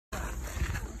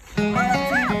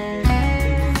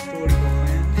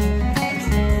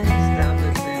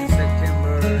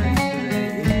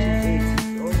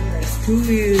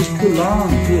is too long,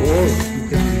 too old.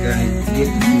 Look at this guy. Get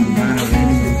the amount of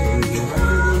animals over here.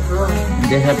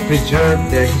 They have preserved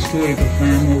their historical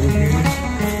farm over here.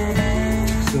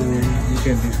 So look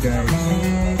at these guys.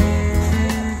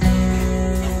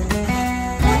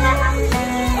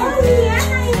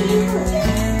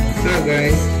 What's up,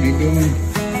 guys? How you doing?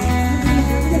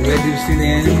 Ready to see the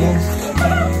animals?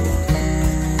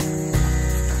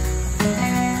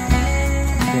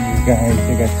 Look at these guys.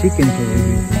 They got chickens over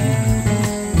here.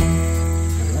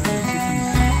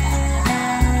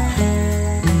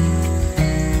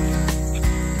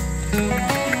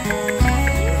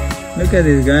 Look at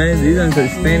these guys. These ones are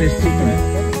Spanish chickens.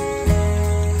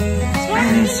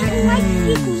 Spanish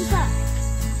chickens.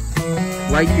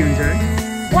 White chickens, right?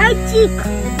 White chick.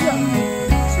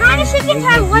 Spanish chickens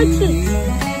have white cheeks.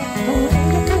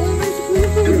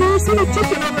 You see the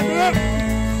chicken over there?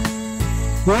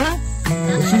 What?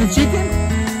 You see the chicken?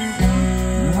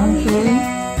 Okay.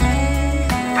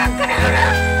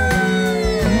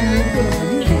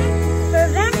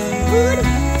 Prevent food.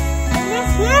 And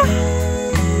this here.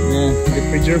 Yeah, the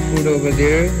preserved food over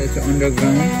there. That's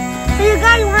underground. So you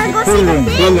guys want to go see the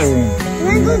pigs? Cooler room.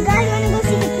 You guys want to go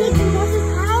see the pigs and horses'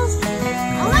 cows? I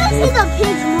want to see the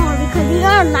pigs more because they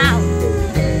are loud.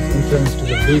 Entrance to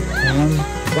the big farm.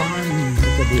 Barn.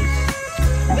 Look at this.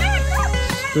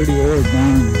 It's pretty old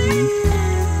barn.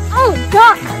 Oh,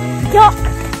 duck! Duck!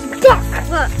 Duck!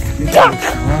 Look. Duck! Duck!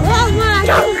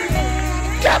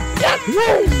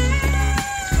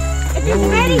 It's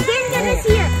very dangerous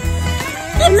here.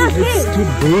 It's It's too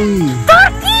big.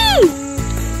 Ducky!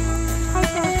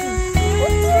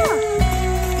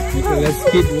 Okay, let's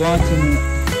keep watching.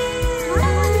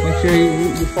 Make sure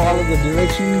you follow the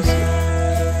directions.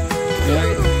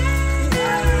 Right?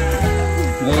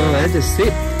 Oh, that's a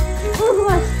sit.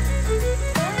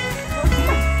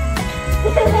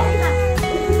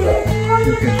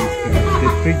 Look at this guy.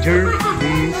 They preserve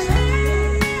these.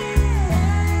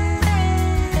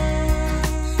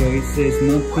 So it says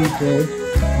no people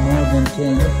more than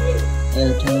 10 at a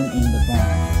time in the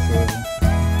barn.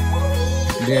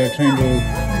 So they are trying to.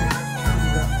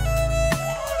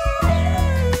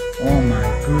 Oh my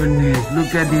goodness!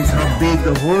 Look at this, how big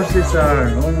the horses are!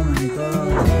 Oh my God!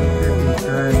 Look at these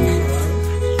guys!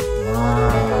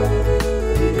 Wow!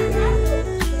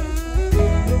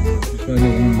 So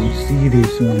you want to see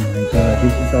this? Oh my God!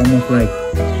 This is almost like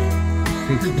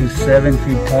 6 to 7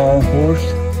 feet tall horse.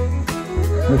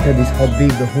 Look at this, how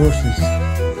big the horse is.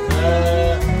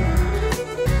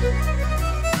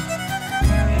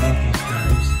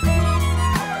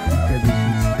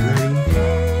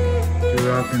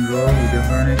 Rock and roll with the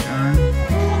harness on.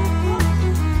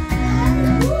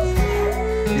 And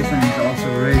this one is also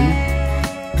ready.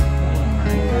 Oh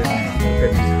my goodness, look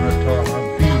at this, how tall, how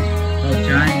big, how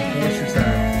giant horses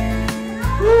are.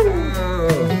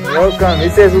 Oh, welcome,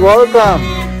 it says welcome.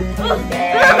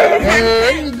 Hey,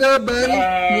 there you go, buddy.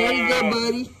 There you go,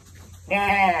 buddy.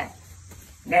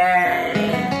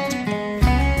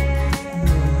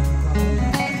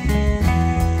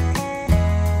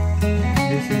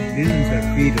 These ones are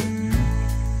feeder, you know.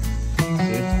 So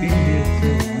it's been here so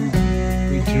long.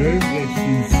 Preserved it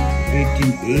since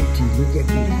 1880. Look at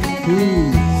the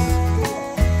tools,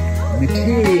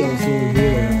 materials over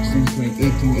here since like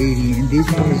 1880. And this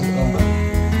one is a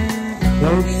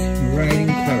horse riding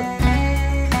cart.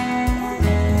 I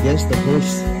guess the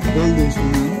horse pulled this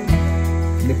one out.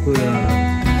 They put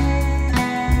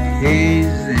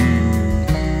hays and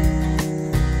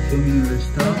so many other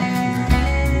stuff.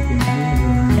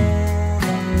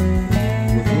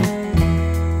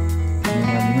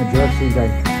 Jersey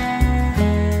guys.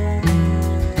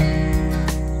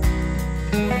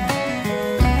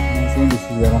 Assim, eles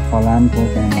fizeram falando com o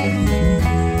câmera.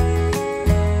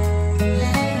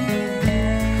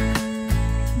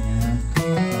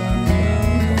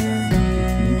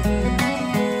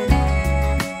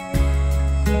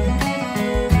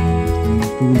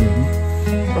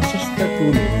 Proses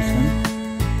tertulis kan.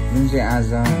 Yun si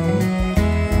Aza.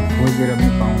 Bozera mo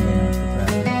pa ang ganyan sa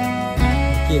prayer.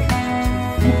 Okay.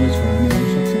 Which one?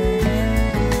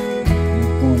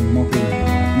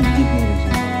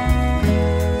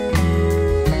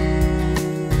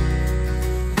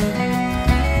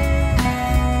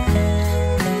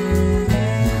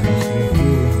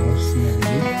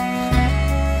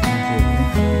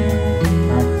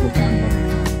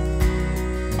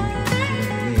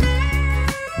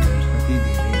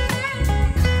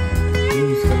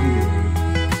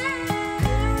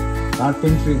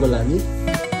 Carpentry ko lagi.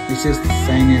 This is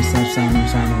science of sound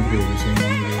goose.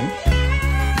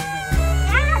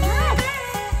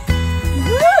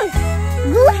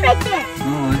 Goose right there.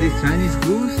 Oh, this Chinese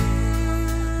goose?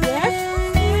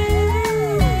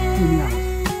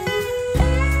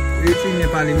 यो चाहिँ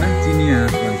नेपालीमा चिनिया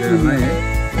भन्छ होला है।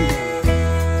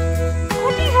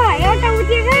 कति छ एउटा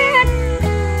उठेर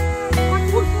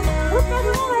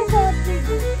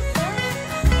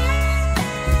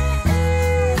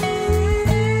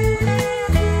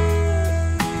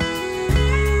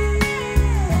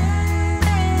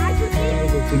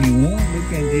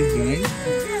Look at this, guys.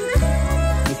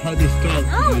 That's how they start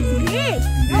the haze.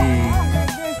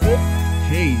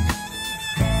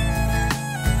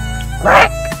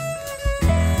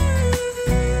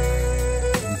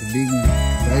 It's a big one.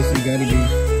 Guys, you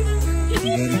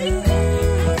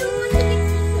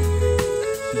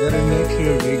gotta make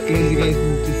sure because you guys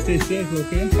need to stay safe,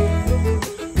 okay?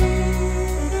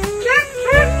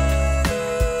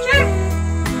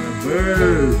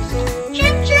 Birds.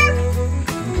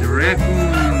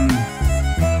 Raccoon.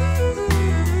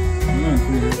 Oh,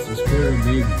 this is very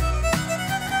big.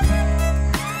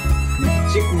 It's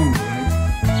chipmunk, right?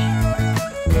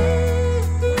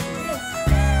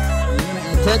 You're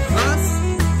gonna attack us?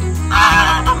 Oh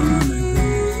my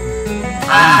goodness.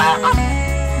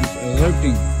 It's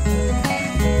alerting.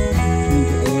 Trying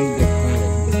to alert the crowd,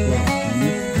 the flock.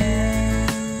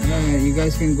 Yeah, you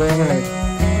guys can go ahead.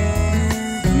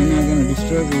 We're not gonna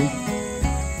disturb you.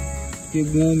 Keep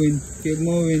moving, keep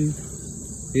moving.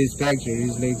 His fracture,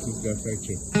 his legs has got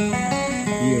fracture.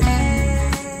 Here.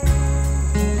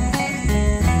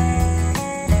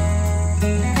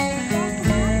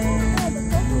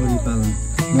 Mori palan.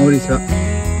 Mori cha.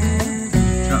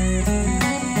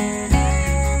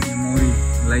 Mori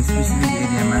lie specific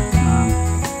एरियामा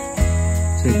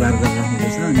चेकबार गरिराखेको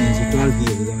छ अनि यो चाहिँ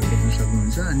टर्कीहरू त्यहाँ देख्न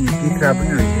सक्नुहुन्छ अनि तित्रा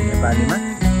पनि रहेछ नेपालीमा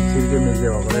छिर्के मेर्के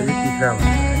भएकोलाई चाहिँ तित्रा भन्छ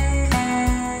है।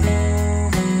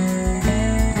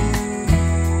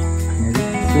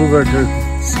 Sugar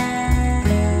turkeys.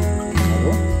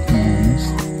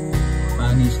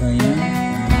 पानी छ यहाँ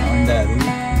अन्डाहरू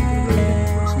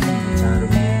चारो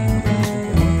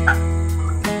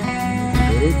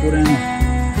धेरै पुरानो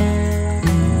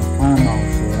फार्म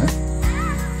हाउस हो है।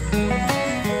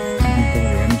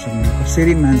 तपाईँहरू हेर्न सक्नुहुन्छ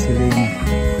कसरी मान्छेले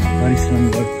परिश्रम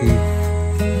गर्थे।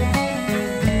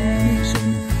 So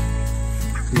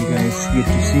you guys get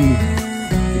to see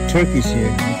the turkeys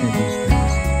here. Look at these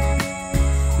guys.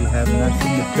 We have not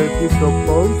seen the turkeys so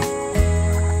close,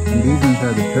 and these ones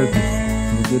are the turkeys.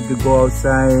 You get to go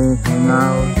outside, hang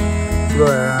out, go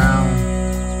around.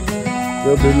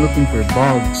 They'll be looking for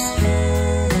bugs.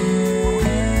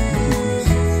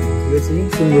 Let's see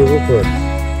some little birds.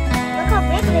 Look how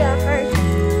big they are first.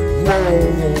 Whoa!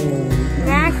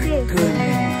 Massive.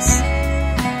 Goodness.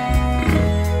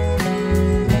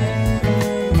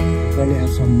 Probably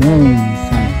have some more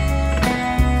inside.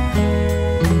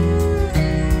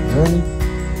 Really?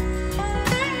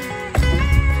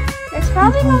 There's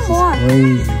probably no more.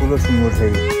 Crazy. Pull us some more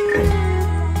tape.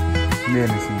 There,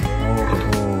 listen. Oh.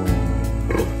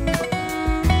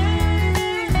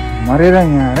 मरेर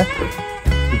यहाँ आएर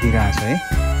सुतिरहेछ है।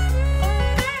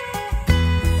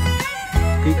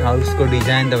 Pig हाउसको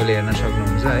design तपाईँले हेर्न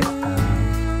सक्नुहुन्छ है।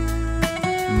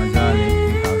 मजाले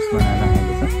pig house बनाएर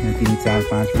राखेको छ। यहाँ 3, 4,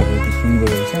 5 फुटको सुँगुर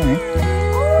रहेछ है।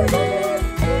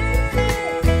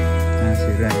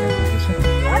 हाँसहरू आइरहेको छ।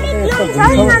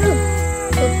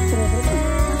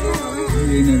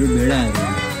 यिनीहरू भेडाहरू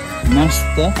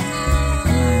मस्त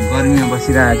गर्मीमा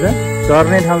बसिरहेछ।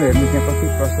 चर्ने ठाउँ हेर्नु त्यहाँ कति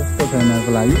प्रशस्त छ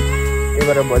यिनीहरूको लागि। त्यही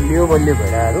भएर बलियो बलियो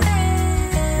भेडाहरू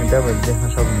तपाईँहरू देख्न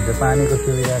सक्नुहुन्छ। पानीको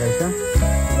सुविधा रहेछ।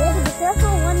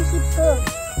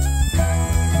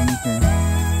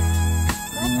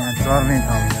 यहाँ चर्ने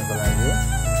ठाउँ यिनीहरूको लागि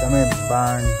एकदमै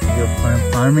बार्न यो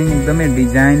फार्मिङ एकदमै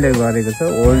डिजाइनले गरेको छ।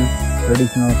 ओल्ड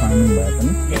ट्रेडिसनल फार्मिङ भए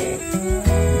पनि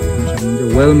देख्न सक्नुहुन्छ।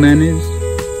 Well manage,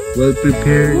 well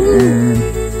prepared end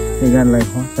they got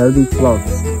like healthy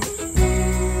flocks.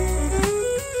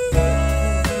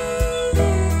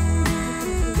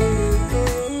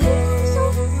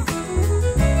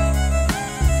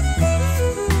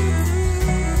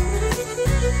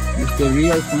 It's the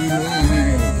real fun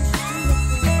life.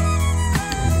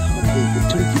 The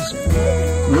turkeys.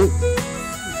 Look.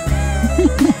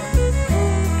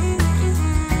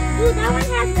 Dude, that one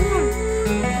has the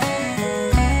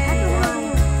one.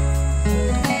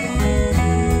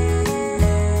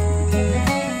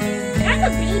 That's a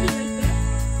baby right there.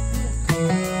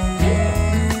 Yeah.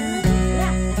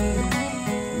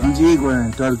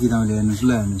 Turkey टाउले हेर्नुहोस्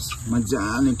ल, हेर्नुहोस्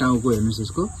मजाले टाउको हेर्नुहोस्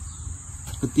यसको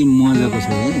कति मजाको छ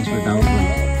है यसको टाउको।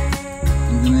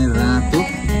 एकदमै रातो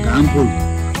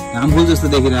घामफुल जस्तो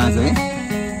देखिरहेछ है।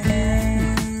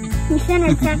 He's gonna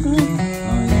attack me.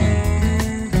 Oh yeah.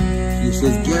 He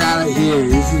says, "Get out of here!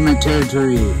 This is my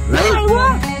territory." Right? No, I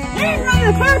won't.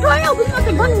 territorial because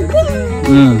they're going to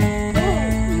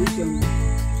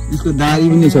इसको दारी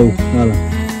पनि छ ल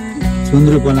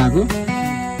सुन्द्रो बनाको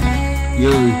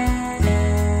यो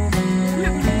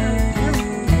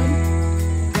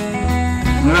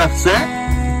You're upset?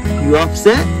 You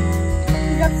upset?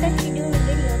 He's upset you're doing a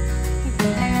video.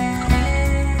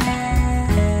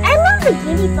 I love the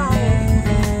kitty flowers.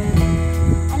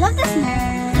 I love this one.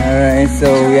 Alright, so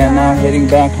we are now heading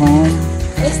back home.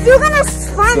 We're still gonna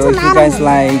find So some if you guys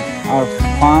animals. like our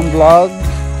farm vlog,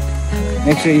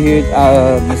 make sure you hit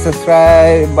the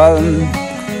subscribe button,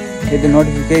 hit the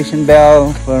notification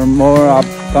bell for more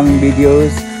upcoming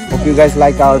videos. Hope you guys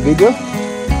like our video.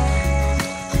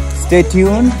 Stay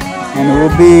tuned and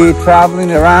we'll be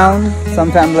traveling around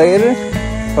sometime later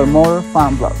for more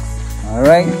farm vlogs.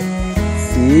 Alright,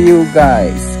 see you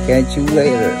guys. Catch you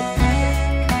later.